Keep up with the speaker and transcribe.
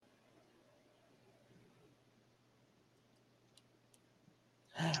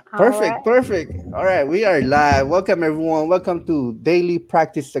All Perfect, right. perfect. All right, we are live. Welcome, everyone. Welcome to Daily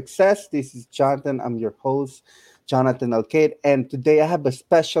Practice Success. This is Jonathan. I'm your host, Jonathan Alcade. And today I have a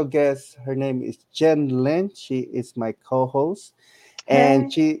special guest. Her name is Jenn Lin. She is my co host.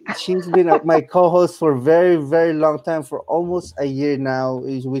 And Hey. she's been my co-host for very long time, for almost a year now.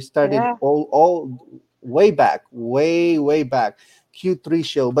 We started Yeah. all way back, way back, Q3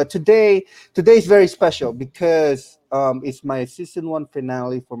 show. But today is very special because it's my season one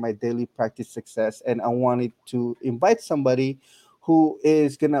finale for my daily practice success, and I wanted to invite somebody who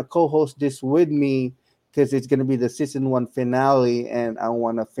is gonna co-host this with me because it's gonna be the season one finale, and I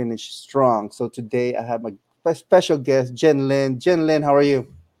want to finish strong. So today I have my special guest, Jenn Lin. Jenn Lin, how are you?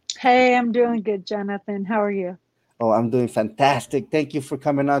 Hey, I'm doing good, Jonathan. How are you? Oh, I'm doing fantastic. Thank you for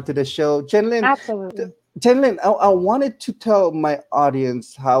coming on to the show. Jenn Lin, t- Absolutely. Jenn Lin, I wanted to tell my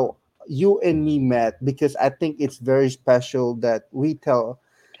audience how you and me met because I think it's very special that we tell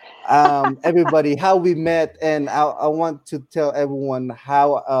everybody how we met, and I want to tell everyone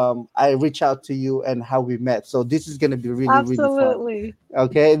how I reach out to you and how we met. So this is going to be really fun. Absolutely.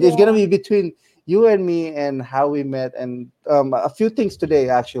 Okay, it's gonna Yeah. be between you and me and how we met, and a few things today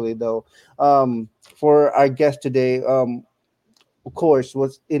actually though. For our guest today, of course,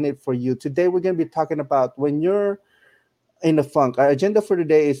 what's in it for you today? We're gonna be talking about when you're in a funk. Our agenda for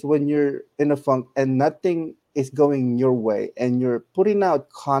today is when you're in a funk and nothing is going your way, and you're putting out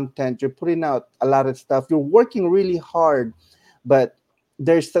content, you're putting out a lot of stuff, you're working really hard, but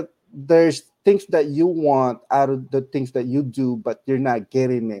there's things that you want out of the things that you do, but you're not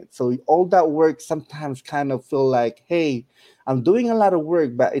getting it. So all that work sometimes kind of feel like, hey, I'm doing a lot of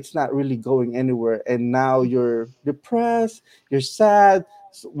work, but it's not really going anywhere. And now you're depressed, you're sad.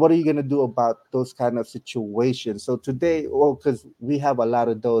 So what are you gonna do about those kind of situations? So today, well, because we have a lot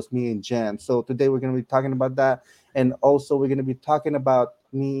of those, me and Jen. So today we're gonna be talking about that, and also we're gonna be talking about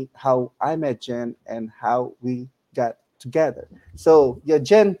me, how I met Jen, and how we got together. So yeah,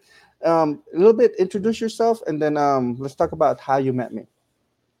 Jen, a little bit introduce yourself, and then let's talk about how you met me.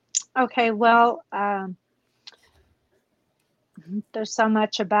 Okay. Well, there's so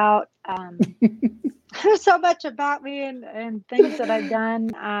much about there's so much about me and things that I've done.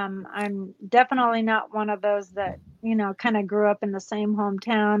 I'm definitely not one of those that kind of grew up in the same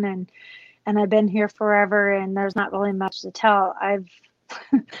hometown and I've been here forever. And there's not really much to tell. I've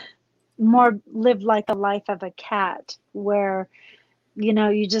more lived like a life of a cat where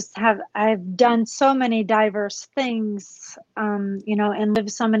you just have I've done so many diverse things, and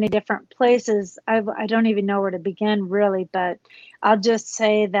lived so many different places. I don't even know where to begin really, but I'll just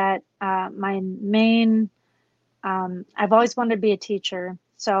say that my main I've always wanted to be a teacher,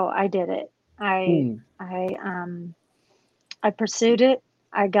 so I did it. i Mm, i um I pursued it.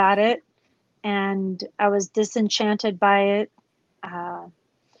 I got it, and I was disenchanted by it. uh,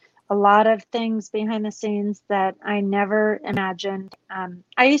 a lot of things behind the scenes that I never imagined.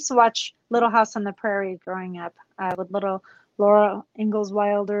 I used to watch Little House on the Prairie growing up with little Laura Ingalls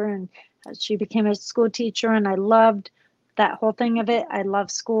Wilder, and she became a school teacher, and I loved that whole thing of it. I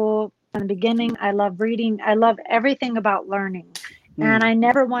love school from the beginning. I love reading. I love everything about learning. And mm, I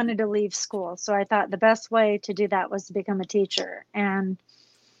never wanted to leave school. So I thought the best way to do that was to become a teacher. And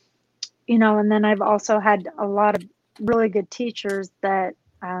then I've also had a lot of really good teachers that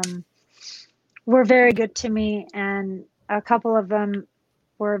um, were very good to me, and a couple of them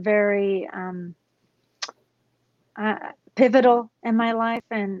were very uh, pivotal in my life,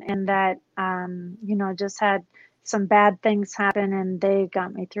 and that just had some bad things happen, and they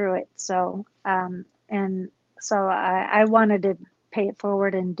got me through it. And so I wanted to pay it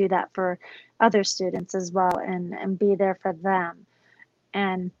forward and do that for other students as well, and be there for them.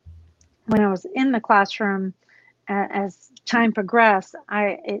 And when I was in the classroom, as time progressed,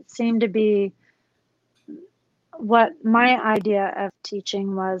 I it seemed to be what my idea of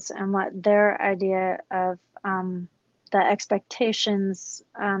teaching was and what their idea of the expectations,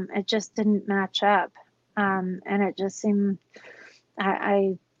 it just didn't match up. And it just seemed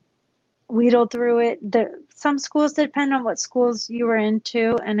I wheedled through it. Some schools depend on what schools you were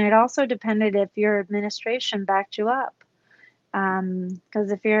into, and it also depended if your administration backed you up.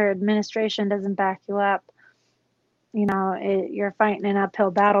 Because if your administration doesn't back you up, you're fighting an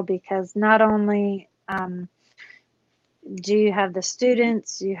uphill battle, because not only do you have the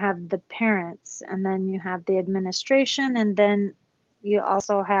students, you have the parents, and then you have the administration, and then you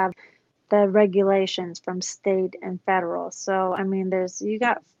also have the regulations from state and federal. So, I mean, you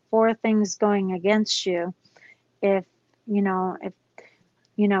got four things going against you. If,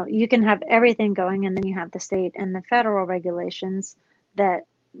 you can have everything going, and then you have the state and the federal regulations that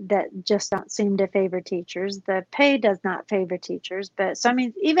that just don't seem to favor teachers. The pay does not favor teachers. But so, I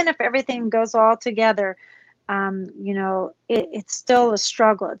mean, even if everything goes all together, it's still a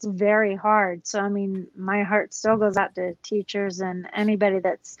struggle. It's very hard. So, I mean, my heart still goes out to teachers and anybody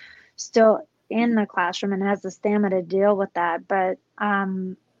that's still in the classroom and has the stamina to deal with that. But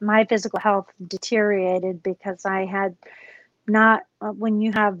my physical health deteriorated because I had not, when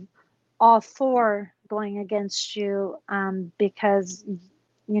you have all four going against you, because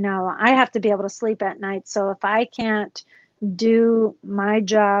I have to be able to sleep at night. So if I can't do my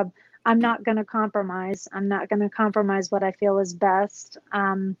job, I'm not going to compromise. I'm not going to compromise what I feel is best.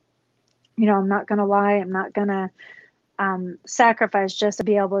 I'm not going to lie. I'm not going to sacrifice just to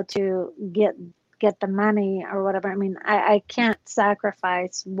be able to get the money or whatever. I mean, I can't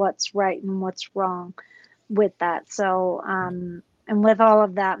sacrifice what's right and what's wrong with that. So, and with all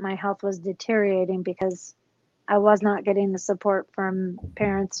of that, my health was deteriorating because I was not getting the support from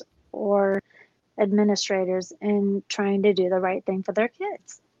parents or administrators in trying to do the right thing for their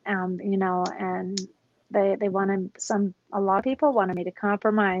kids. And they wanted a lot of people wanted me to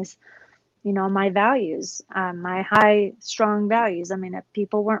compromise, my values, my high, strong values. I mean, if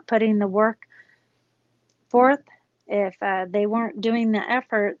people weren't putting the work forth, if they weren't doing the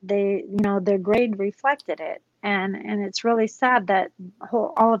effort, their grade reflected it. And it's really sad that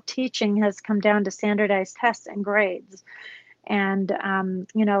all of teaching has come down to standardized tests and grades. And and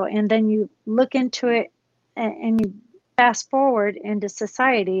then you look into it, and you fast forward into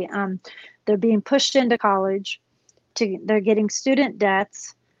society. They're being pushed into college. They're getting student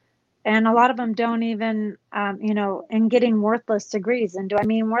debts, and a lot of them don't even, and getting worthless degrees. And do I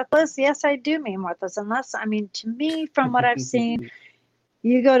mean worthless? Yes, I do mean worthless. Unless, I mean, to me, from what I've seen,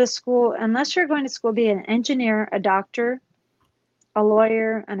 you go to school, unless you're going to school, be an engineer, a doctor, a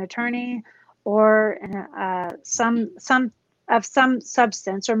lawyer, an attorney, or some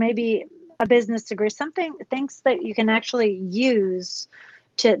substance, or maybe a business degree, something, things that you can actually use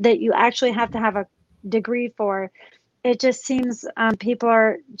that you actually have to have a degree for. It just seems people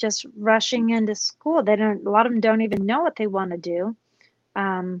are just rushing into school. A lot of them don't even know what they want to do.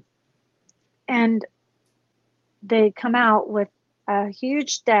 Um, and they come out with a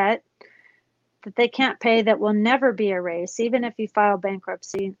huge debt that they can't pay, that will never be erased, even if you file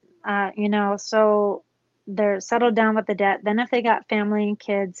bankruptcy. So they're settled down with the debt. Then if they got family and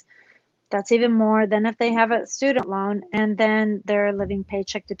kids, that's even more. Then if they have a student loan, and then they're living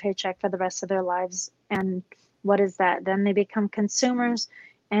paycheck to paycheck for the rest of their lives. And what is that? Then they become consumers,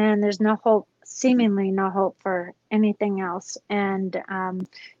 and there's no hope, seemingly no hope for anything else. And,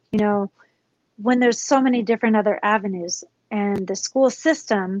 when there's so many different other avenues, and the school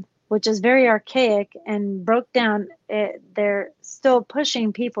system, which is very archaic and broke down, they're still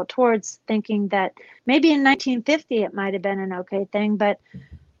pushing people towards thinking that maybe in 1950 it might have been an okay thing, but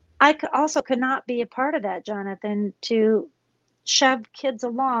I also could not be a part of that, Jonathan, to shove kids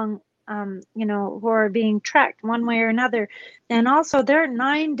along, who are being tracked one way or another. And also, there are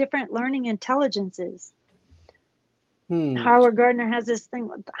 9 different learning intelligences. Hmm. Howard Gardner has this thing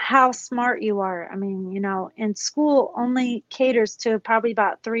with how smart you are. I mean, and school only caters to probably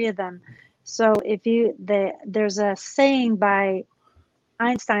about 3 of them. So there's a saying by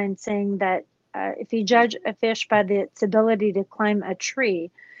Einstein saying that if you judge a fish by its ability to climb a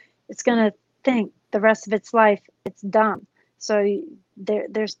tree, it's going to think the rest of its life it's dumb. So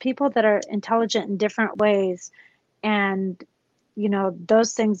there's people that are intelligent in different ways, and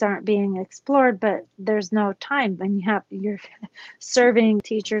those things aren't being explored. But there's no time when you're serving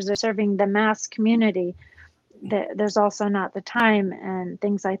teachers or serving the mass community. There's also not the time and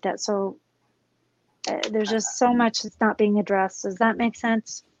things like that. So there's just so much that's not being addressed. Does that make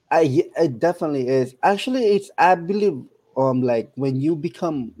sense? It definitely is. Actually, it's, I believe, like when you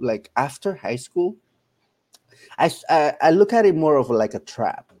become like after high school, I look at it more of like a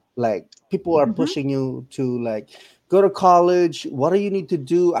trap. Like people are Mm-hmm. pushing you to like go to college. What do you need to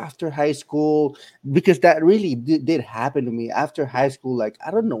do after high school? Because that really did happen to me after high school. Like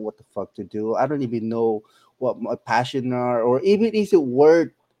I don't know what the fuck to do. I don't even know what my passion are, or even is it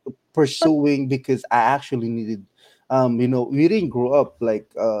worth But pursuing, because I actually needed, we didn't grow up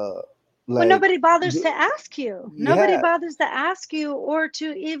well, like nobody bothers to ask you. Nobody yeah. bothers to ask you, or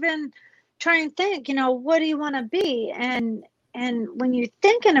to even try and think, what do you want to be? And when you're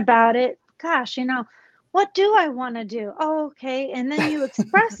thinking about it, gosh, what do I want to do? Oh, okay. And then you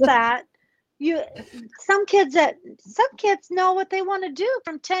express that. You some kids know what they want to do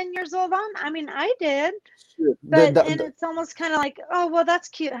from 10 years old on. I mean, I did. Sure. And it's almost kind of like, oh, well, that's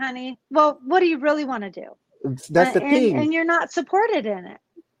cute, honey. Well, what do you really want to do? That's the And thing. you're not supported in it.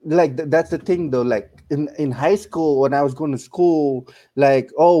 like that's the thing though, like in high school when I was going to school, like,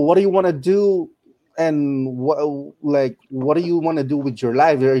 oh, what do you want to do, and what do you want to do with your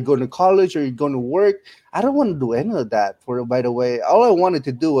life? Are you going to college, or are you going to work? I don't want to do any of that. For by the way, all I wanted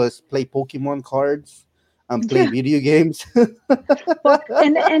to do was play Pokemon cards and play Yeah. video games. Well,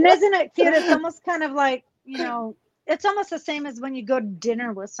 and isn't it cute? It's almost kind of like, it's almost the same as when you go to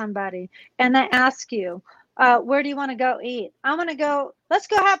dinner with somebody and they ask you, where do you want to go eat? I want to go, let's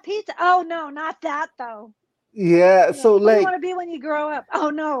go have pizza. Oh, no, not that though. Yeah, so What do you want like to be when you grow up? Oh,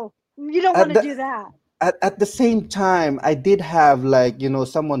 no, you don't want at to the do that. at the same time, I did have, like,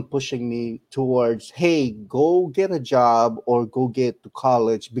 someone pushing me towards, hey, go get a job or go get to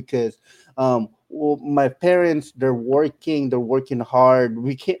college, because well, my parents, they're working hard.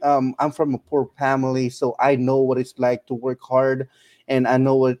 I'm from a poor family, so I know what it's like to work hard, and I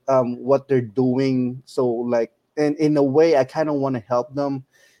know what they're doing. So like, and in a way, I kind of want to help them.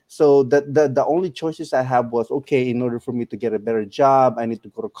 So the only choices I have was, okay, in order for me to get a better job, I need to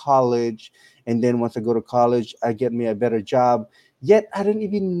go to college, and then once I go to college, I get me a better job. Yet I don't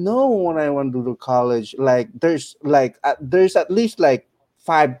even know what I want to do to college. Like there's at least like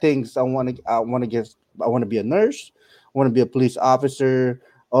five things I want to. I want to be a nurse. I want to be a police officer.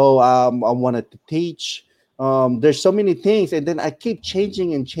 Oh, I wanted to teach. There's so many things, and then I keep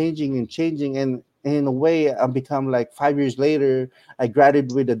changing and changing and changing, and in a way, I become like 5 years later, I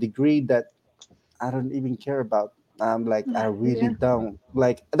graduated with a degree that I don't even care about. I'm like, I really Yeah. don't.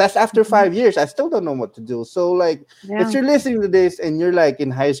 Like, that's after Mhm. 5 years. I still don't know what to do. So, like, if Yeah. you're listening to this and you're like in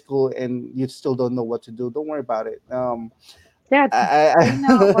high school and you still don't know what to do, don't worry about it. Yeah. Do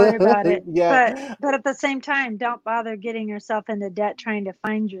not worry about it. Yeah, But at the same time, don't bother getting yourself into debt trying to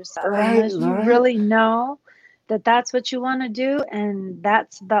find yourself right, unless you right. really know that that's what you want to do and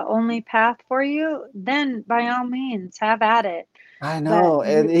that's the only path for you. Then by all means, have at it. I But know,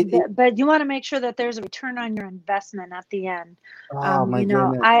 and it but you want to make sure that there's a return on your investment at the end. oh my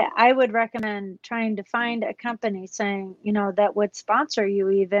goodness. I would recommend trying to find a company saying, that would sponsor you,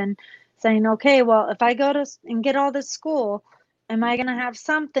 even saying, okay, well, if I go to and get all this school, am I going to have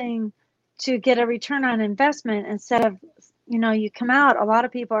something to get a return on investment instead of, you come out, a lot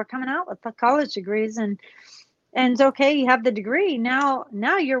of people are coming out with the college degrees, and it's okay, you have the degree. Now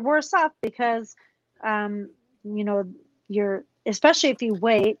you're worse off because, um, you know, you're, especially if you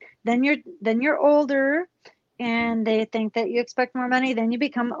wait, then you're older and they think that you expect more money, then you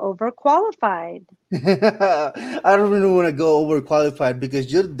become overqualified. I don't really want to go overqualified,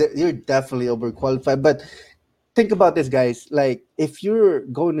 because you're definitely overqualified. But think about this, guys. Like, if you're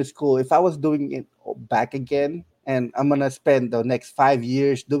going to school, if I was doing it back again, and I'm gonna spend the next 5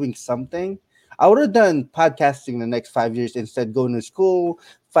 years doing something, I would have done podcasting the next 5 years instead going to school,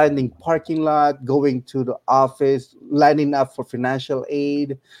 finding parking lot, going to the office, lining up for financial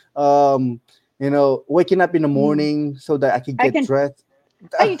aid, waking up in the Mm. morning so that I could I get can dressed.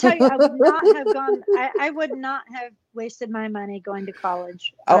 I can tell you, I would not have gone. I would not have wasted my money going to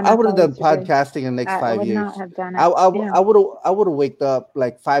college on I a would have done college degree. podcasting in the next I five would not years. have done I it. I Yeah. I would have waked up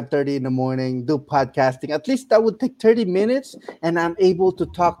like 5:30 in the morning, do podcasting. At least that would take 30 minutes, and I'm able to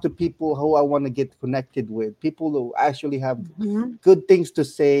talk to people who I want to get connected with. People who actually have Hmm. good things to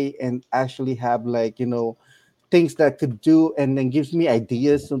say, and actually have, like, things that could do, and then gives me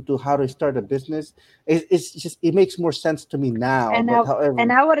ideas into how to start a business. It's just, it makes more sense to me now. And But I however,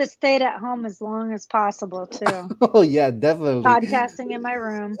 and I would have stayed at home as long as possible too, oh yeah, definitely. podcasting in my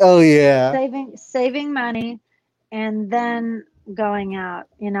room, Oh yeah. saving money, and then going out.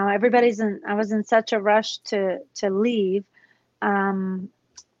 I was in such a rush to leave. Um,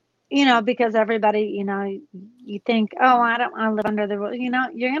 because everybody, you think, oh, I don't want to live under the rules.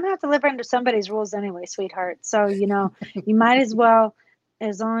 You're gonna have to live under somebody's rules anyway, sweetheart. So, you might as well,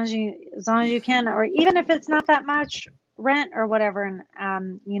 as long as you can, or even if it's not that much rent or whatever,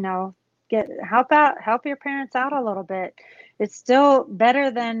 and get help your parents out a little bit. It's still better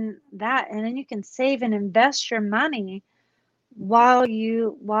than that, and then you can save and invest your money while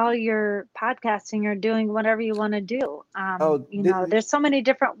you're podcasting or doing whatever you want to do. Oh, There's so many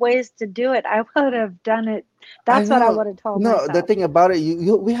different ways to do it. I would have done it. I That's what I know. would have told No, the myself. thing about it,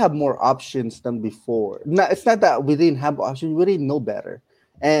 we have more options than before. No, it's not that we didn't have options. We didn't know better,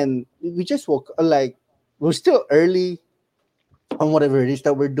 and we just woke, like, we're still early on whatever it is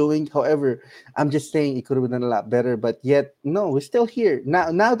that we're doing. However, I'm just saying it could have been done a lot better. But yet, no, we're still here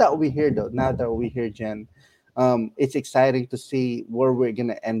now. Now that we're here, though, now that we're here, Jen, it's exciting to see where we're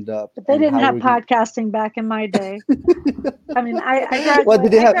gonna end up But they and didn't how have we're gonna. podcasting back in my day. I mean, What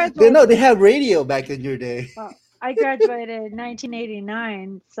did they I have? No, they graduated. have radio back in your day. Well, I graduated in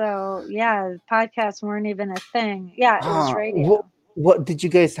 1989, so yeah, podcasts weren't even a thing. Yeah, it was Ah, radio. what did you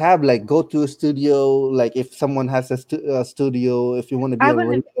guys have? Like, go to a studio, like if someone has a studio, if you want to be I on wouldn't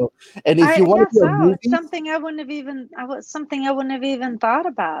radio, and if I you want to guess be on so. It's movies, something I wouldn't have even I was something I wouldn't have even thought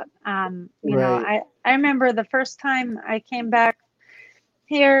about. right? I remember the first time I came back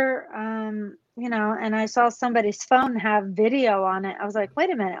here, and I saw somebody's phone have video on it. I was like,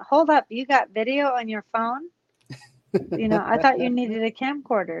 wait a minute, hold up, you got video on your phone? I thought you needed a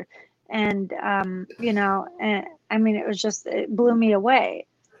camcorder. And I mean, it blew me away.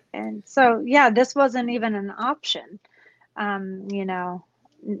 And so, yeah, this wasn't even an option.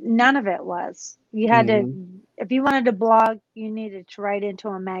 None of it was. You had to, Hmm. if you wanted to blog, you needed to write into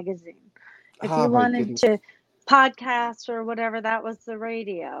a magazine. If Oh you my wanted goodness. to podcast or whatever, that was the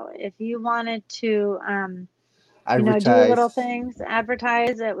radio. If you wanted to, do little Advertise things,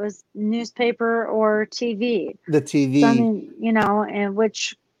 advertise, it was newspaper or TV. the So, I TV. mean, and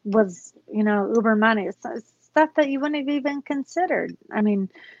which was, Uber money. It's stuff that you wouldn't have even considered.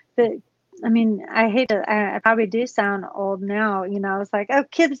 The, I hate to, I probably do sound old now, it's like, oh,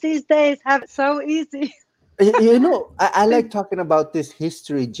 kids these days have it so easy. I like talking about this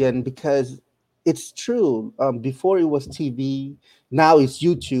history, Jen, because it's true. Before it was TV, now it's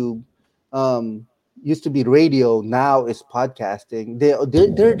YouTube. Um, used to be radio, now it's podcasting. They're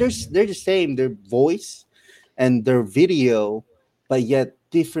the same. Their voice and their video, but yet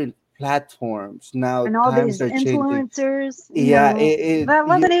different platforms. Now And all times these are changing. influencers, Yeah, that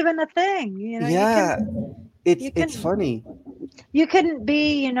wasn't even a thing. yeah, You it's can funny. You couldn't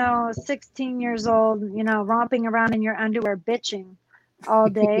be, 16 years old, romping around in your underwear bitching all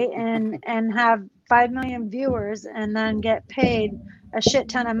day and have 5 million viewers and then get paid a shit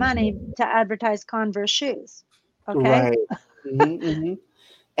ton of money to advertise Converse shoes. Okay? Right. Hmm.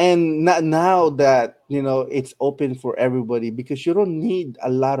 And not now that it's open for everybody, because you don't need a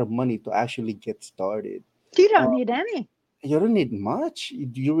lot of money to actually get started. You uh, don't need any. you don't need much.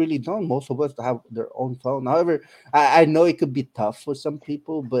 You really don't. Most of us have their own phone. However, I know it could be tough for some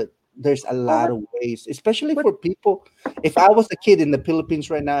people, but there's a Well, lot of ways, especially what for people. If I was a kid in the Philippines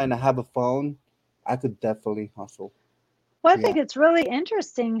right now and I have a phone, I could definitely hustle. well, I Yeah. think it's really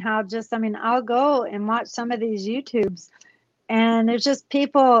interesting how I'll go and watch some of these YouTubes and there's just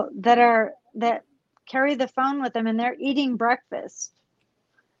people that carry the phone with them and they're eating breakfast.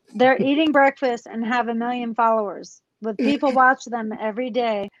 They're eating breakfast and have a million followers with people watch them every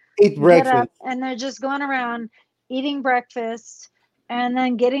day, Eat get up breakfast. and they're just going around eating breakfast and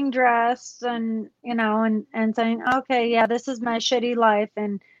then getting dressed and and saying, okay, yeah, this is my shitty life.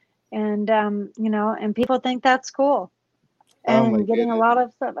 And people think that's cool Oh my and getting a goodness. lot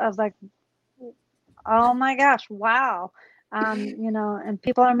of stuff. I was like, oh my gosh, wow. And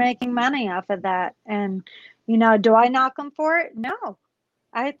people are making money off of that. And do I knock them for it? No.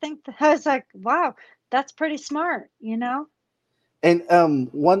 I think that I was like, wow, that's pretty smart. And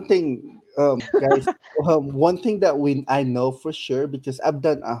one thing, guys, one thing that I know for sure, because I've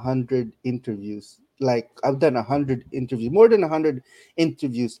done 100 interviews. Like, I've done 100 interviews, more than 100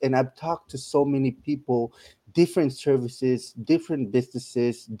 interviews, and I've talked to so many people, different services, different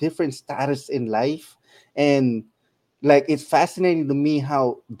businesses, different status in life, and like, it's fascinating to me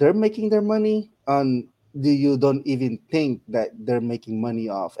how they're making their money on you don't even think that they're making money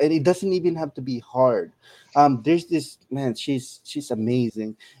off, and it doesn't even have to be hard. There's this man, she's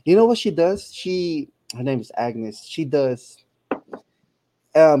amazing. You know what she does? Her name is Agnes. She gets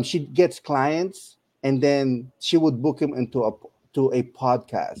clients, and then she would book him into a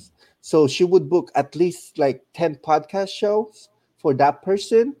podcast. So she would book at least like 10 podcast shows for that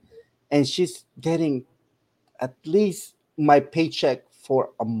person, and she's getting at least my paycheck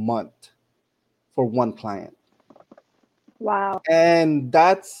for a month for one client. Wow. And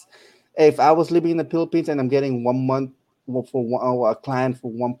that's, if I was living in the Philippines and I'm getting 1 month for a client,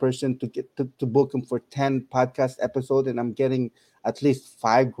 for one person to get to book him for 10 podcast episodes, and I'm getting at least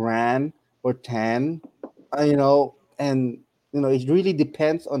 5 grand or 10, and it really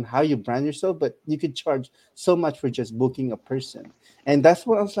depends on how you brand yourself, but you could charge so much for just booking a person. And that's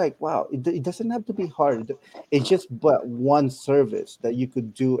what I was like, wow, it doesn't have to be hard. It's just but one service that you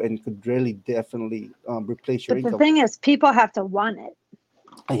could do and could really definitely replace your But the income. thing is, people have to want it.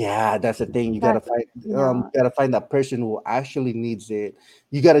 Yeah, that's the thing. You gotta That's, find you know, that person who actually needs it.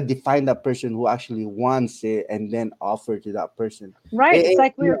 You gotta define that person who actually wants it, and then offer to that person. right. It's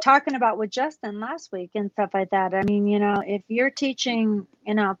like we Yeah, were talking about with Justin last week and stuff like that. I mean, if you're teaching,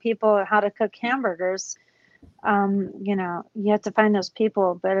 people how to cook hamburgers, you have to find those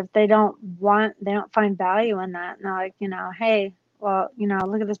people. But if they don't find value in that. And they're like, hey, well,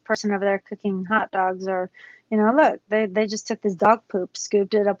 look at this person over there cooking hot dogs, or, look, they just took this dog poop,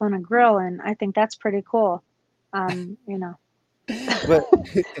 scooped it up on a grill, and I think that's pretty cool. Um, you know, But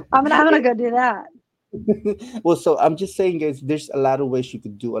I'm gonna go do that. well, so I'm just saying, guys, there's a lot of ways you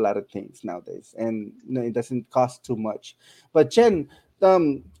could do a lot of things nowadays, and it doesn't cost too much. But Jen,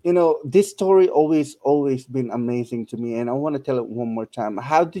 this story always been amazing to me, and I want to tell it one more time.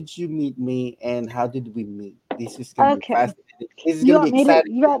 How did you meet me, and how did we meet? This is gonna be Okay. fascinating. This is You gonna be want me to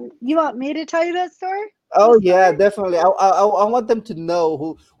exciting. you want me to tell you that story? The Oh yeah, story? definitely. I want them to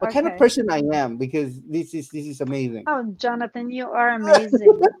know what kind of Okay. person I am, because this is amazing. Oh, Jonathan, you are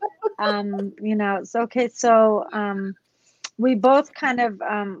amazing. So okay, so we both kind of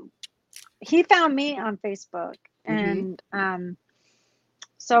he found me on Facebook, Mm-hmm. and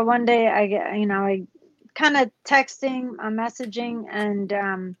so one day I get, I kind of texting, messaging,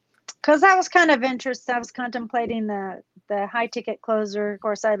 and because I was kind of interested, I was contemplating the high ticket closer. Of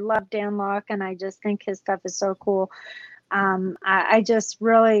course, I love Dan Locke, and I just think his stuff is so cool. I just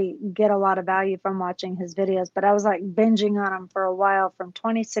really get a lot of value from watching his videos, but I was like binging on him for a while from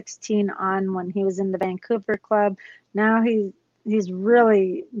 2016 on when he was in the Vancouver club. Now he's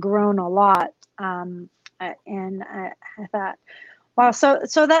really grown a lot. And I thought, wow, so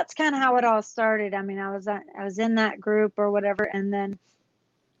that's kind of how it all started. I mean, I was in that group or whatever, and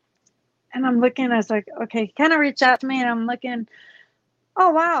I'm looking. I was like, okay, he kind of reached out to me, and I'm looking. Oh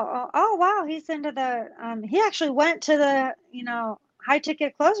wow! Oh wow! He's into the. He actually went to the high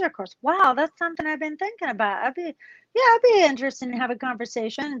ticket closer course. Wow, that's something I've been thinking about. I'd be interested in have a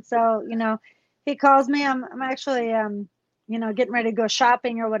conversation. And so he calls me. I'm actually getting ready to go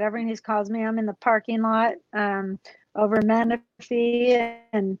shopping or whatever, and he calls me. I'm in the parking lot over in Menifee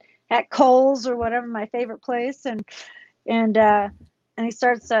and at Kohl's or whatever, my favorite place, and and he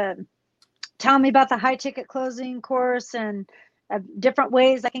starts telling me about the high ticket closing course and different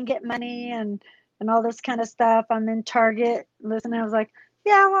ways I can get money and all this kind of stuff. I'm in Target. Listen, I was like,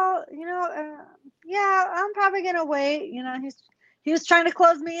 yeah, well, yeah, I'm probably gonna wait. He was trying to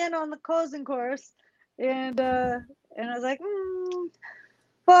close me in on the closing course, and I was like,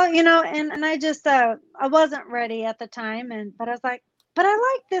 well, and I just I wasn't ready at the time, and but I was like, but I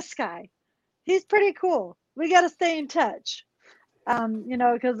like this guy. He's pretty cool. We got to stay in touch,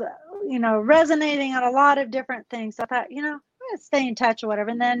 because resonating on a lot of different things. So I thought, let's stay in touch or whatever.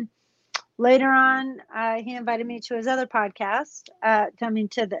 And then later on, he invited me to his other podcast, coming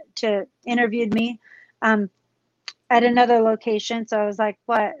to interviewed me um, at another location. So I was like,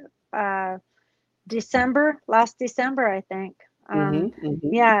 what, uh, last December, I think. Mm-hmm. Um,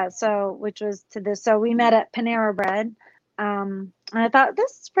 Mm-hmm. yeah, so which was to this. So we met at Panera Bread. And I thought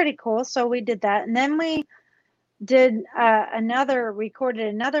this is pretty cool. So we did that. And then we did recorded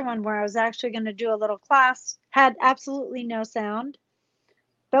another one where I was actually going to do a little class, had absolutely no sound,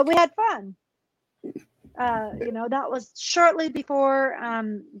 but we had fun. That was shortly before,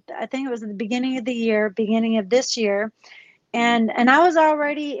 I think it was at the beginning of this year. And I was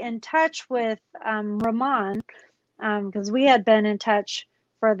already in touch with Ramon, because we had been in touch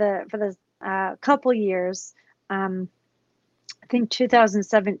for the couple years. I think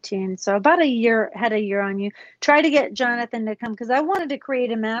 2017. So about had a year on you. Try to get Jonathan to come because I wanted to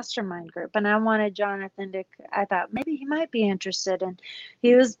create a mastermind group, and I wanted Jonathan to. I thought maybe he might be interested, and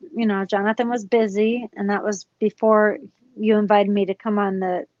he was. Jonathan was busy, and that was before you invited me to come on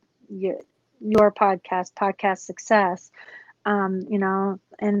your podcast Success.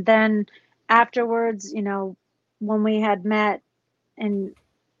 And then afterwards, when we had met in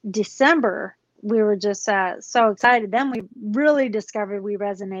December, we were just so excited. Then we really discovered we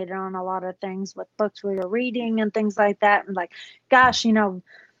resonated on a lot of things with books we were reading and things like that. And like, gosh,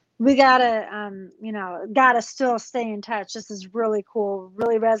 we gotta still stay in touch. This is really cool,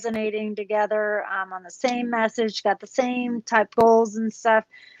 really resonating together on the same message, got the same type goals and stuff.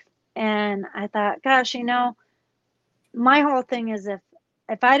 And I thought, gosh, my whole thing is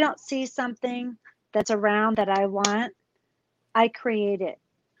if I don't see something that's around that I want, I create it.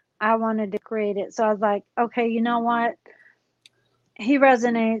 I wanted to create it. So I was like, okay, you know what? He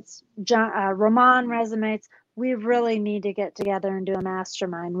resonates. Ramon resonates. We really need to get together and do a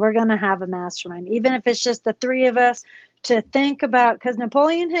mastermind. We're going to have a mastermind, even if it's just the three of us to think about, because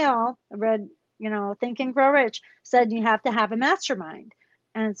Napoleon Hill, I read, Think and Grow Rich, said you have to have a mastermind.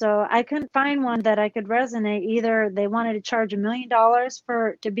 And so I couldn't find one that I could resonate. Either they wanted to charge $1 million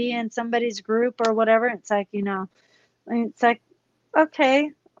to be in somebody's group or whatever. It's like,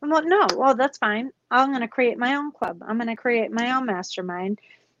 okay, well, no, well, that's fine. I'm going to create my own club. I'm going to create my own mastermind.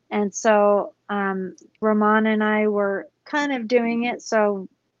 And so Ramon and I were kind of doing it. So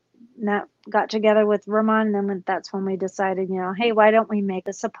that got together with Ramon, and then that's when we decided, hey, why don't we make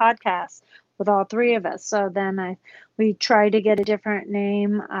this a podcast? with all three of us. So then we tried to get a different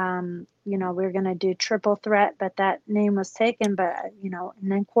name. We were going to do Triple Threat, but that name was taken. But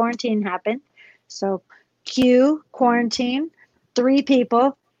and then quarantine happened. So Q quarantine, three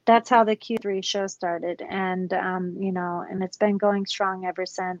people. That's how the Q3 show started, and and it's been going strong ever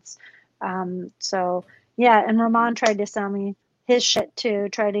since. So yeah, and Ramon tried to sell me his shit too,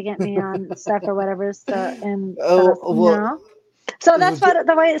 tried to get me on stuff or whatever. But I was Oh well, no. So well, that's what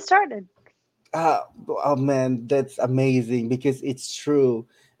the way it started. uh, oh man, that's amazing because it's true.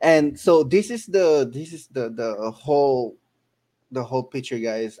 And so this is the whole picture,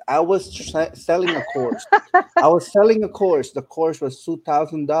 guys. I was selling a course. I was selling a course. The course was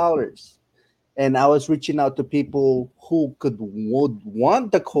 $2,000, and I was reaching out to people who would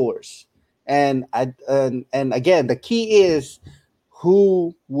want the course. And again, the key is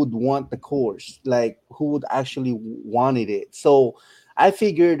who would want the course, like who would actually wanted it. So I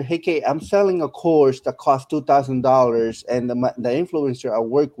figured, hey, okay, I'm selling a course that costs $2,000, and the influencer I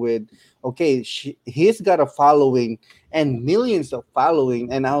work with, okay, he's got a following and millions of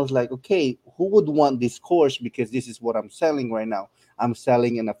following, and I was like, okay, who would want this course because this is what I'm selling right now. I'm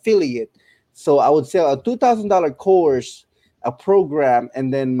selling an affiliate, so I would sell a $2,000 course, a program,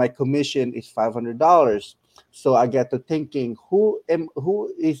 and then my commission is $500. So I got to thinking, who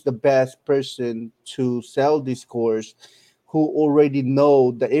is the best person to sell this course, who already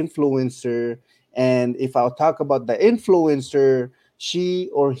know the influencer, and if I'll talk about the influencer, she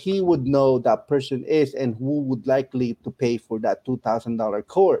or he would know that person is and who would likely to pay for that $2,000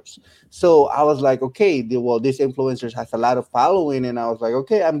 course. So I was like, okay, this influencer has a lot of following, and I was like,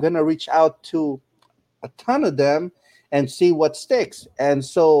 okay, I'm gonna reach out to a ton of them and see what sticks. And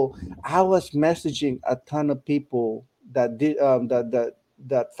so I was messaging a ton of people that did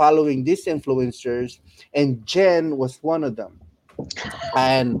that following these influencers, and Jen was one of them.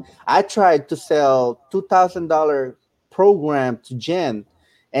 And I tried to sell $2,000 program to Jen,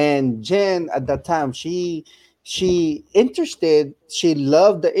 and Jen at that time, she interested, she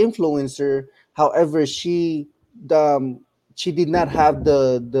loved the influencer. However, she did not have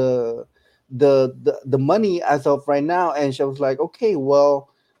the money as of right now, and she was like, okay,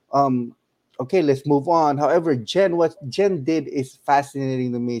 well, um okay, let's move on. However, what Jen did is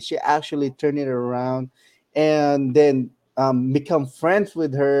fascinating to me. She actually turned it around, and then become friends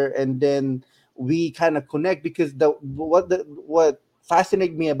with her, and then we kind of connect because what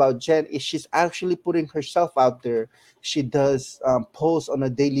fascinates me about Jen is she's actually putting herself out there. She does posts on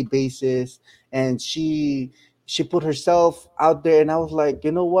a daily basis, and she put herself out there, and I was like,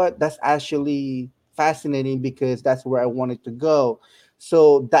 you know what, that's actually fascinating because that's where I wanted to go.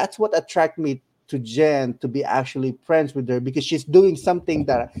 So that's what attracted me to Jen, to be actually friends with her, because she's doing something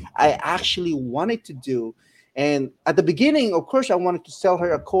that I actually wanted to do. And at the beginning, of course, I wanted to sell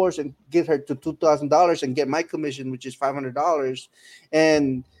her a course and get her to $2,000 and get my commission, which is $500.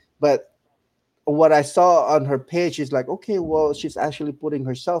 And but what I saw on her page is like, okay, well, she's actually putting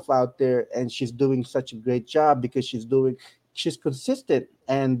herself out there, and she's doing such a great job because she's consistent,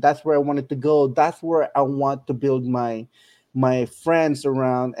 and that's where I wanted to go. That's where I want to build my friends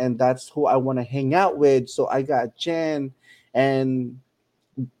around, and that's who I want to hang out with. So I got Jen, and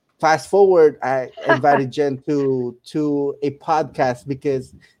fast forward, I invited Jen to a podcast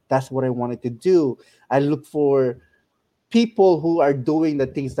because that's what I wanted to do. I look for people who are doing the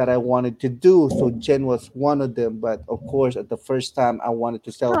things that I wanted to do. So Jen was one of them. But of course, at the first time, I wanted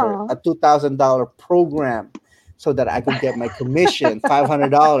to sell her a Oh, $2,000 program so that I could get my commission,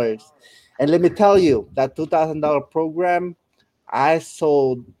 $500. And let me tell you, that $2,000 program, I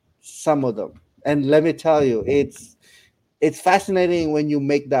sold some of them. And let me tell you, it's fascinating when you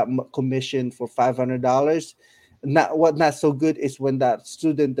make that commission for $500. Not so good is when that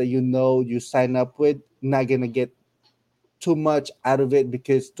student that you sign up with not gonna get too much out of it,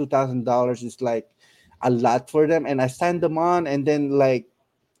 because $2,000 is like a lot for them, and I signed them on, and then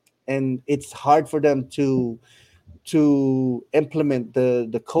and it's hard for them to implement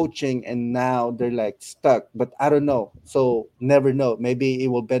the coaching, and now they're like stuck. But I don't know, so never know, maybe it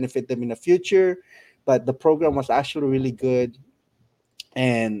will benefit them in the future. But the program was actually really good.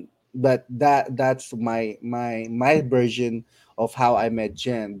 And but that's my version of how I met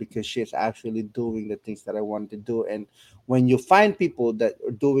Jen, because she's actually doing the things that I wanted to do. And when you find people that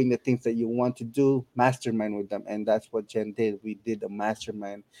are doing the things that you want to do, mastermind with them, and that's what Jen did. We did a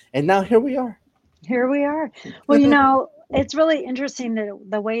mastermind, and now here we are. here we are. Well, it's really interesting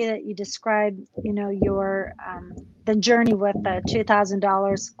the way that you describe, your the journey with the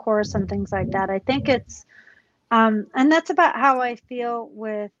 $2,000 course and things like that. I think and that's about how I feel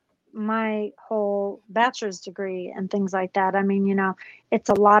with my whole bachelor's degree and things like that. I mean, it's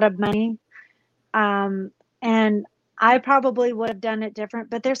a lot of money, Um, and I probably would have done it different,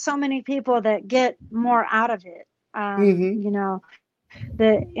 but there's so many people that get more out of it. Mm-hmm. You know,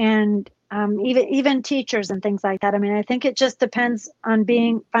 even teachers and things like that. I mean, I think it just depends on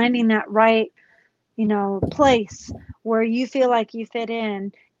being finding that right, place where you feel like you fit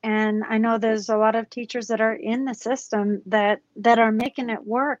in. And I know there's a lot of teachers that are in the system that are making it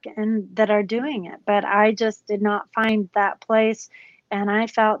work and that are doing it, but I just did not find that place, and I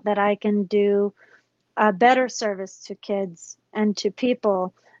felt that I can do a better service to kids and to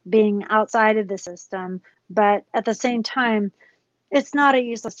people being outside of the system. But at the same time, it's not a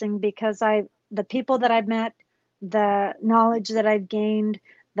useless thing, because the people that I've met, the knowledge that I've gained,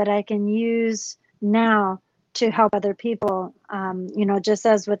 that I can use now to help other people. Just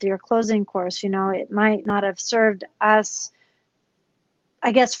as with your closing course, it might not have served us,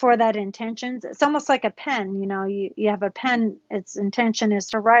 I guess, for that intentions. It's almost like a pen. You have a pen, its intention is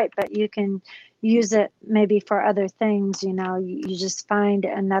to write, but you can use it maybe for other things. You just find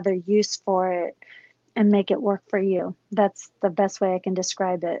another use for it and make it work for you. That's the best way I can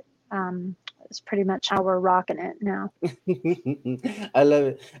describe it. It's pretty much how we're rocking it now. I love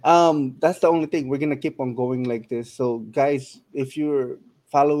it. That's the only thing. We're gonna keep on going like this. So, guys, if you're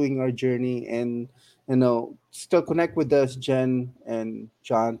following our journey and still connect with us, Jen and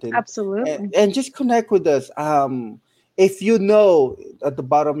Jonathan, Absolutely. and just connect with us. If you know at the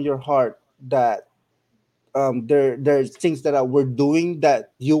bottom of your heart that there's things that we're doing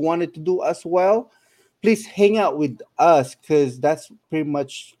that you wanted to do as well, please hang out with us because that's pretty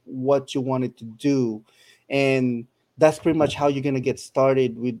much what you wanted to do, and that's pretty much how you're going to get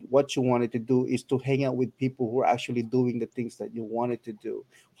started with what you wanted to do is to hang out with people who are actually doing the things that you wanted to do.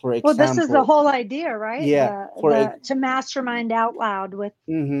 For Well, this is the example, whole idea, right? yeah, The to mastermind out loud with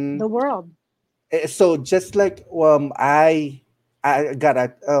mhm. the world. So just like I got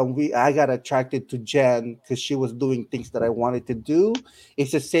I got attracted to Jen because she was doing things that I wanted to do.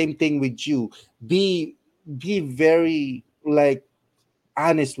 It's the same thing with you. Be very like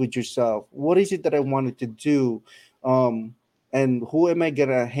honest with yourself. What is it that I wanted to do? Um, and who am I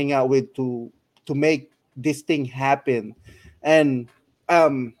gonna hang out with to make this thing happen? And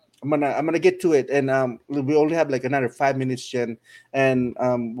I'm gonna get to it. And we only have like another 5 minutes, Jen, and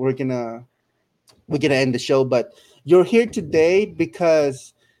we're gonna end the show. But you're here today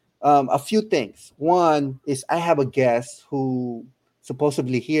because a few things. One is I have a guest who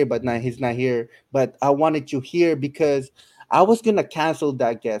supposedly here, but now he's not here. But I wanted you here because I was gonna cancel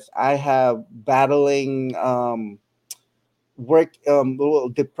that guest. I have battling work well,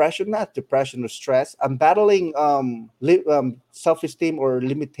 depression, not depression or stress. I'm battling self-esteem or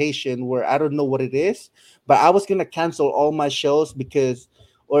limitation where I don't know what it is, but I was gonna cancel all my shows because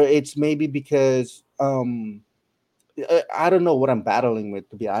or it's maybe because I don't know what I'm battling with,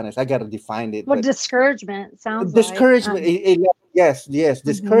 to be honest. I gotta define it, Well, but discouragement sounds like. discouragement, yes, yes, Mhm.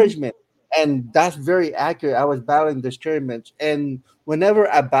 discouragement, and that's very accurate. I was battling discouragement, and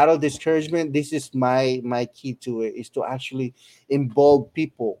whenever I battle discouragement, this is my key to it is to actually involve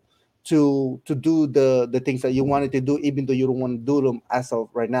people to do the things that you wanted to do, even though you don't want to do them as of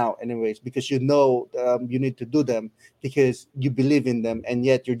right now anyways, because you need to do them because you believe in them, and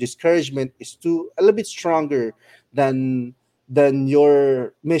yet your discouragement is too a little bit stronger than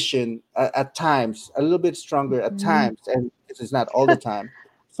your mission at times, a little bit stronger at Mhm. times, and it's not all the time.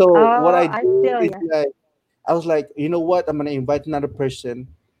 So what Oh, I I do feel is you. like I was like, you know what? I'm gonna invite another person.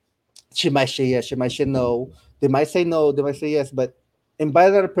 She might say yes, she might say no. They might say no, they might say yes, but invite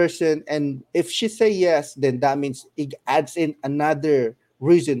another person, and if she say yes, then that means it adds in another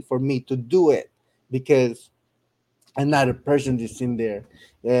reason for me to do it because another person is in there.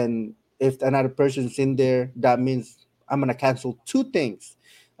 And if another person is in there, that means I'm gonna cancel two things.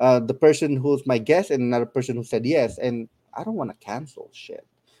 The person who's my guest and another person who said yes. And I don't wanna cancel shit.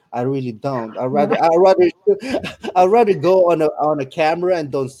 I really don't. I'd rather go on a camera and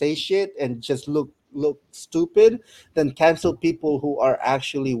don't say shit and just look stupid than cancel people who are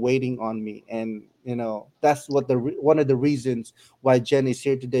actually waiting on me. And that's one of the reasons why Jen is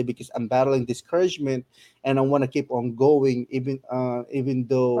here today, because I'm battling discouragement and I want to keep on going, even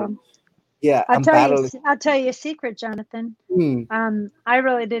though, Well, yeah, I'm battling. I'll tell you a secret, Jonathan. Mm. I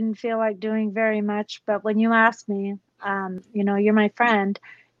really didn't feel like doing very much, but when you asked me, you're my friend,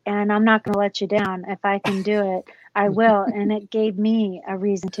 and I'm not going to let you down. If I can do it, I will. And it gave me a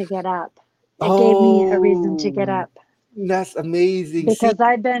reason to get up. It gave me a reason to get Oh, up, that's amazing. See, because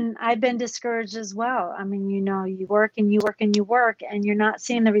I've been discouraged as well. I mean, you work and you work and you work, and you're not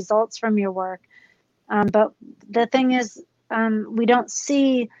seeing the results from your work. But the thing is, we don't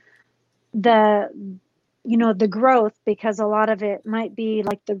see the the growth, because a lot of it might be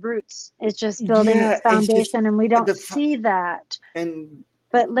like the roots. It's just building its Yeah, it's just foundation, and we don't the see that. and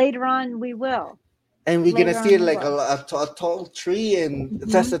But later on, we will. we're gonna Later see on, it we like will. a tall tree, and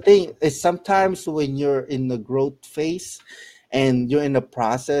that's Hmm. the thing. It's sometimes when you're in the growth phase and you're in the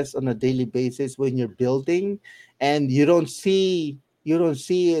process on a daily basis when you're building, and you don't see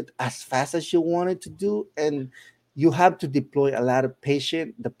it as fast as you want it to do, and you have to deploy a lot of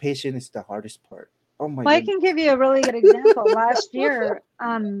patience. The patient is the hardest part. Oh my Well, I can goodness. give you a really good example. Last year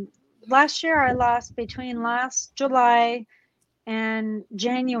I lost, between last July and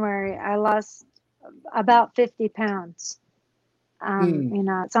January, I lost about 50 pounds.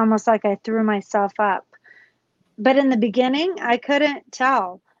 Mm, It's almost like I threw myself up. But in the beginning, I couldn't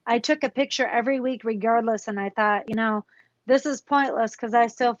tell. I took a picture every week regardless, and I thought, this is pointless because I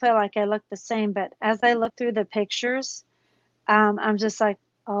still feel like I look the same. But as I look through the pictures, I'm just like,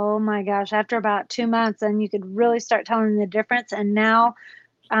 oh my gosh, after about 2 months, and you could really start telling the difference. And now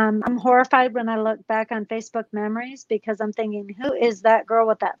I'm horrified when I look back on Facebook memories because I'm thinking, who is that girl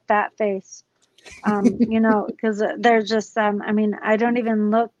with that fat face? Because they're just, I mean, I don't even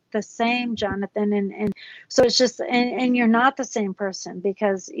look the same, Jonathan. And so it's just, and you're not the same person,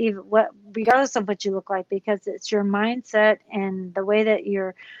 because even regardless of what you look like, because it's your mindset and the way that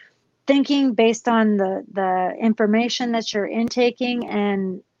you're thinking based on the information that you're intaking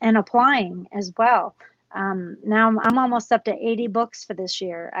and applying as well. Now I'm almost up to 80 books for this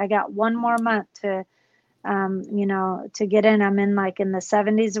year. I got one more month to get in. I'm in like in the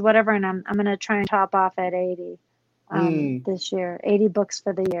 70s or whatever, and I'm going to try and top off at 80 mm, this year. 80 books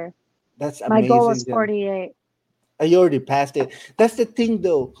for the year. that's My goal is amazing, Jen. 48. I already passed it. That's the thing,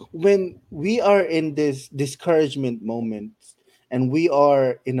 though. When we are in this discouragement moment, and we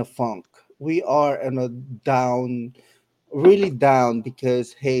are in a funk, we are in a down, really down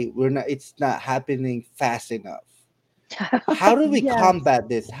because hey, we're not. It's not happening fast enough. How do we Yes. combat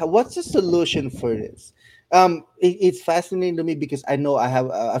this? What's the solution for this? It's fascinating to me because I know I have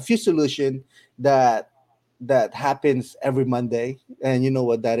a few solution that happens every Monday, and you know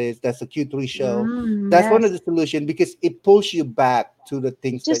what that is. That's a Q3 show. That's one of Yes. the solution because it pulls you back to the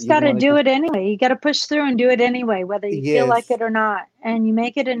things that Just you got to wanted do to. it anyway. You got to push through and do it anyway, whether you feel like Yes, it or not. And you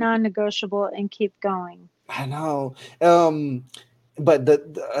make it a non-negotiable and keep going. I know. But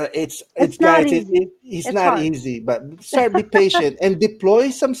it's It's not guys, easy. it's It's not hard. easy, but start be patient and deploy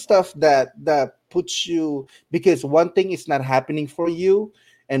some stuff that puts you, because one thing is not happening for you,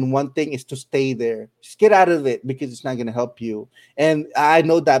 and one thing is to stay there. Just get out of it because it's not going to help you. And I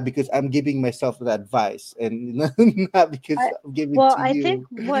know that because I'm giving myself the advice, and not because I, I'm giving well, to I think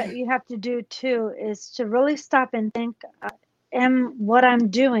you. what you have to do too is to really stop and think, am what I'm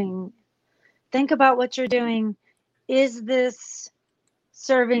doing, think about what you're doing. Is this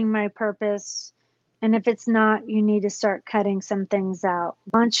serving my purpose? And if it's not, you need to start cutting some things out.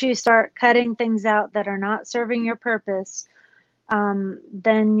 Once you start cutting things out that are not serving your purpose,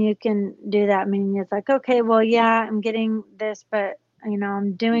 then you can do that. I mean, it's like, okay, well, yeah, I'm getting this, but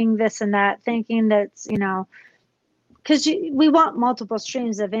I'm doing this and that, thinking that's, because we want multiple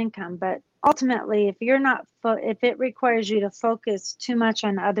streams of income, but ultimately, if you're not, if it requires you to focus too much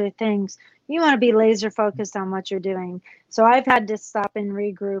on other things, you want to be laser focused on what you're doing. So I've had to stop and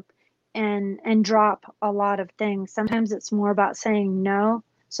regroup and drop a lot of things. Sometimes it's more about saying no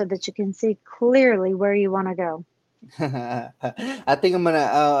so that you can see clearly where you want to go. I think I'm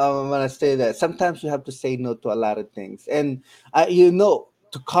gonna say that sometimes you have to say no to a lot of things, and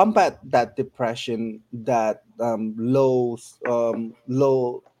to combat that depression, that low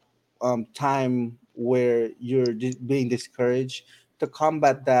time where you're being discouraged. To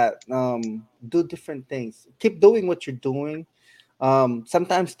combat that, do different things. Keep doing what you're doing.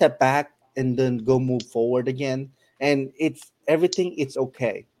 Sometimes step back and then go move forward again, and it's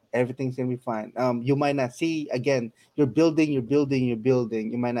okay. Everything's gonna be fine. You might not see, again, you're building, you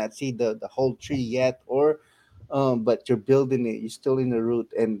might not see the whole tree yet, or but you're building it, you're still in the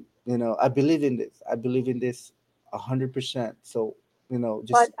root, and I believe in this 100%. So But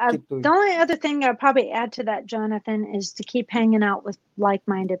just keep the doing. only other thing I'll probably add to that, Jonathan, is to keep hanging out with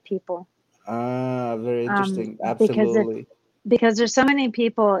like-minded people. Very interesting, Because if absolutely. because there's so many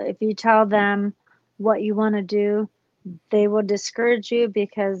people, if you tell them what you want to do, they will discourage you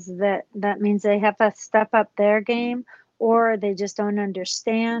because that means they have to step up their game, or they just don't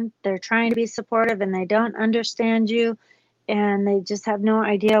understand. They're trying to be supportive and they don't understand you, and they just have no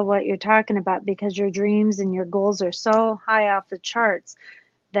idea what you're talking about because your dreams and your goals are so high off the charts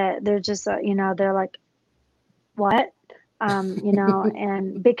that they're just they're like, what?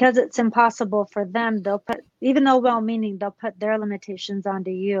 And because it's impossible for them, they'll put, even though well-meaning, they'll put their limitations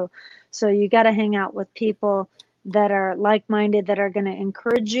onto you. So you got to hang out with people that are like-minded, that are going to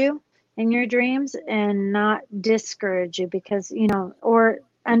encourage you in your dreams and not discourage you, because, or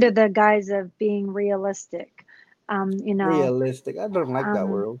under the guise of being realistic. Um, you know, Realistic. I don't like that um,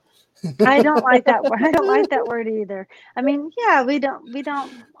 word. I don't like that word. I don't like that word either. I mean, yeah, we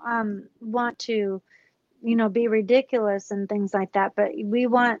don't want to, be ridiculous and things like that. But we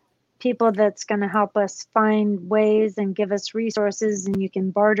want people that's going to help us find ways and give us resources, and you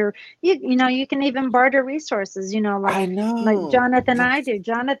can barter. You can even barter resources. I Like know. Jonathan and I Yes. do.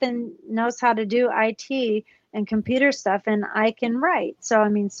 Jonathan knows how to do IT and computer stuff, and I can write. So I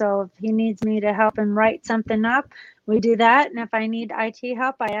mean, so if he needs me to help him write something up, we do that. And if I need IT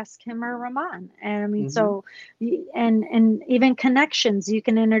help, I ask him or Ramon. And I mean, Mm-hmm. so and even connections, you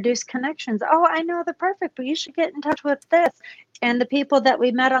can introduce connections. Oh, I know the perfect, but you should get in touch with this. And the people that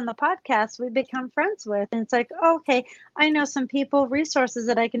we met on the podcast, we become friends with. And it's like, oh, okay, I know some people, resources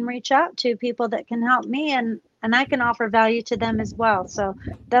that I can reach out to, people that can help me, and I can offer value to them as well. So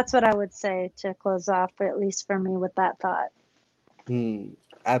that's what I would say to close off, at least for me, with that thought. Mm,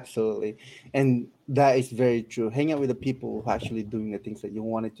 absolutely. And that is very true. Hang out with the people who are actually doing the things that you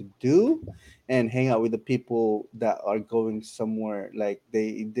wanted to do, and hang out with the people that are going somewhere like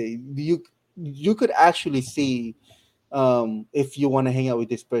you could actually see if you want to hang out with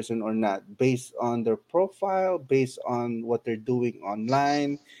this person or not based on their profile, based on what they're doing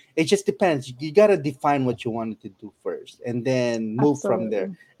online. It just depends. You got to define what you wanted to do first and then move from there,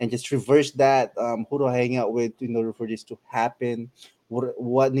 Absolutely. and just reverse that. Who do I hang out with in order for this to happen?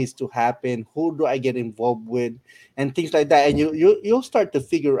 What needs to happen? Who do I get involved with? And things like that. And you'll start to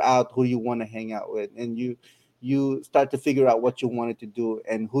figure out who you want to hang out with, and you start to figure out what you wanted to do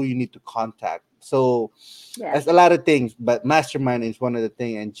and who you need to contact. So Yes. that's a lot of things, but mastermind is one of the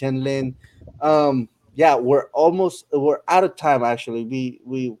thing. And Jenn Lin, yeah, we're out of time. Actually,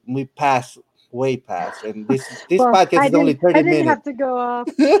 we passed way past, and this Well, podcast I is only didn't I 30 didn't minutes. have to go off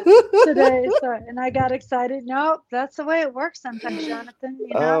today, so, and I got excited. Nope, that's the way it works sometimes, Jonathan,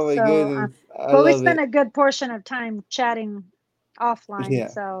 Oh my so goodness, I but we love spent it. a good portion of time chatting offline, Yeah,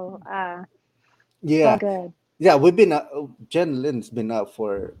 so it's all yeah, good. yeah. We've been Jen Lin's been up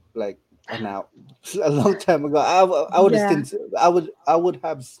for like an hour, a long time ago. I would have Yeah, still I would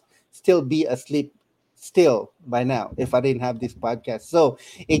have still be asleep still by now if I didn't have this podcast. So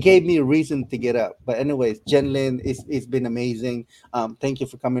it gave me a reason to get up. But anyways, Jen Lin, it's been amazing. Thank you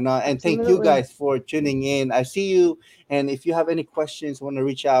for coming on, and thank you absolutely. guys for tuning in. I see you, and if you have any questions, want to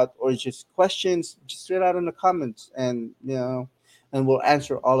reach out or just questions, just write out in the comments, and and we'll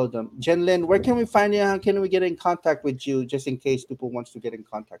answer all of them. Jen Lin, where can we find you? How can we get in contact with you, just in case people wants to get in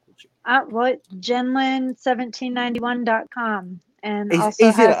contact with you? What jenlin1791.com, and Is also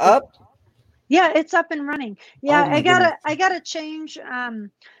is it has the, up? yeah, it's up and running. Yeah, Oh I my goodness. gotta I gotta change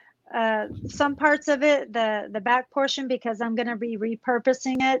some parts of it, the back portion, because I'm going to be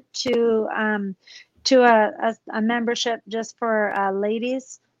repurposing it to a membership just for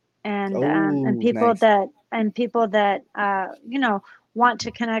ladies, and Oh, people nice. that want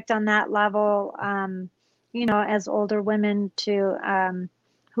to connect on that level, as older women to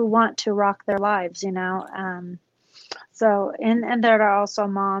who want to rock their lives, so, and there are also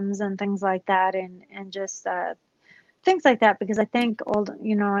moms and things like that, and just things like that, because I think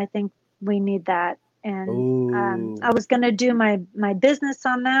we need that. And Oh. I was going to do my business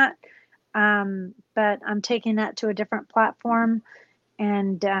on that, but I'm taking that to a different platform,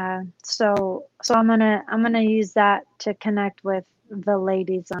 and so I'm gonna use that to connect with the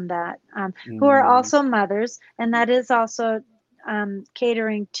ladies on that, who are Mm. also mothers, and that is also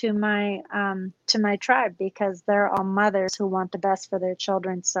catering to my tribe, because they're all mothers who want the best for their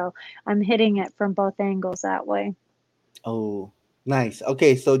children. So I'm hitting it from both angles that way. Oh, nice.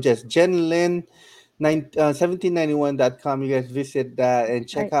 Okay, so just Jen Lin, 1791.com. You guys visit that and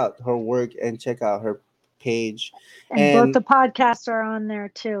check Right. out her work and check out her page. And both And the podcasts are on there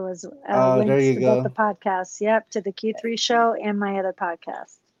too, as there links you to both the go. podcasts. Yep, to the Q3 show and my other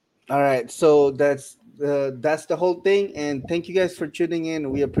podcast. All right, so that's the whole thing. And thank you guys for tuning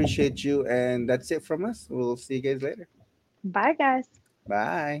in. We appreciate you, and that's it from us. We'll see you guys later. Bye, guys.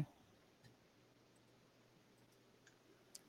 Bye.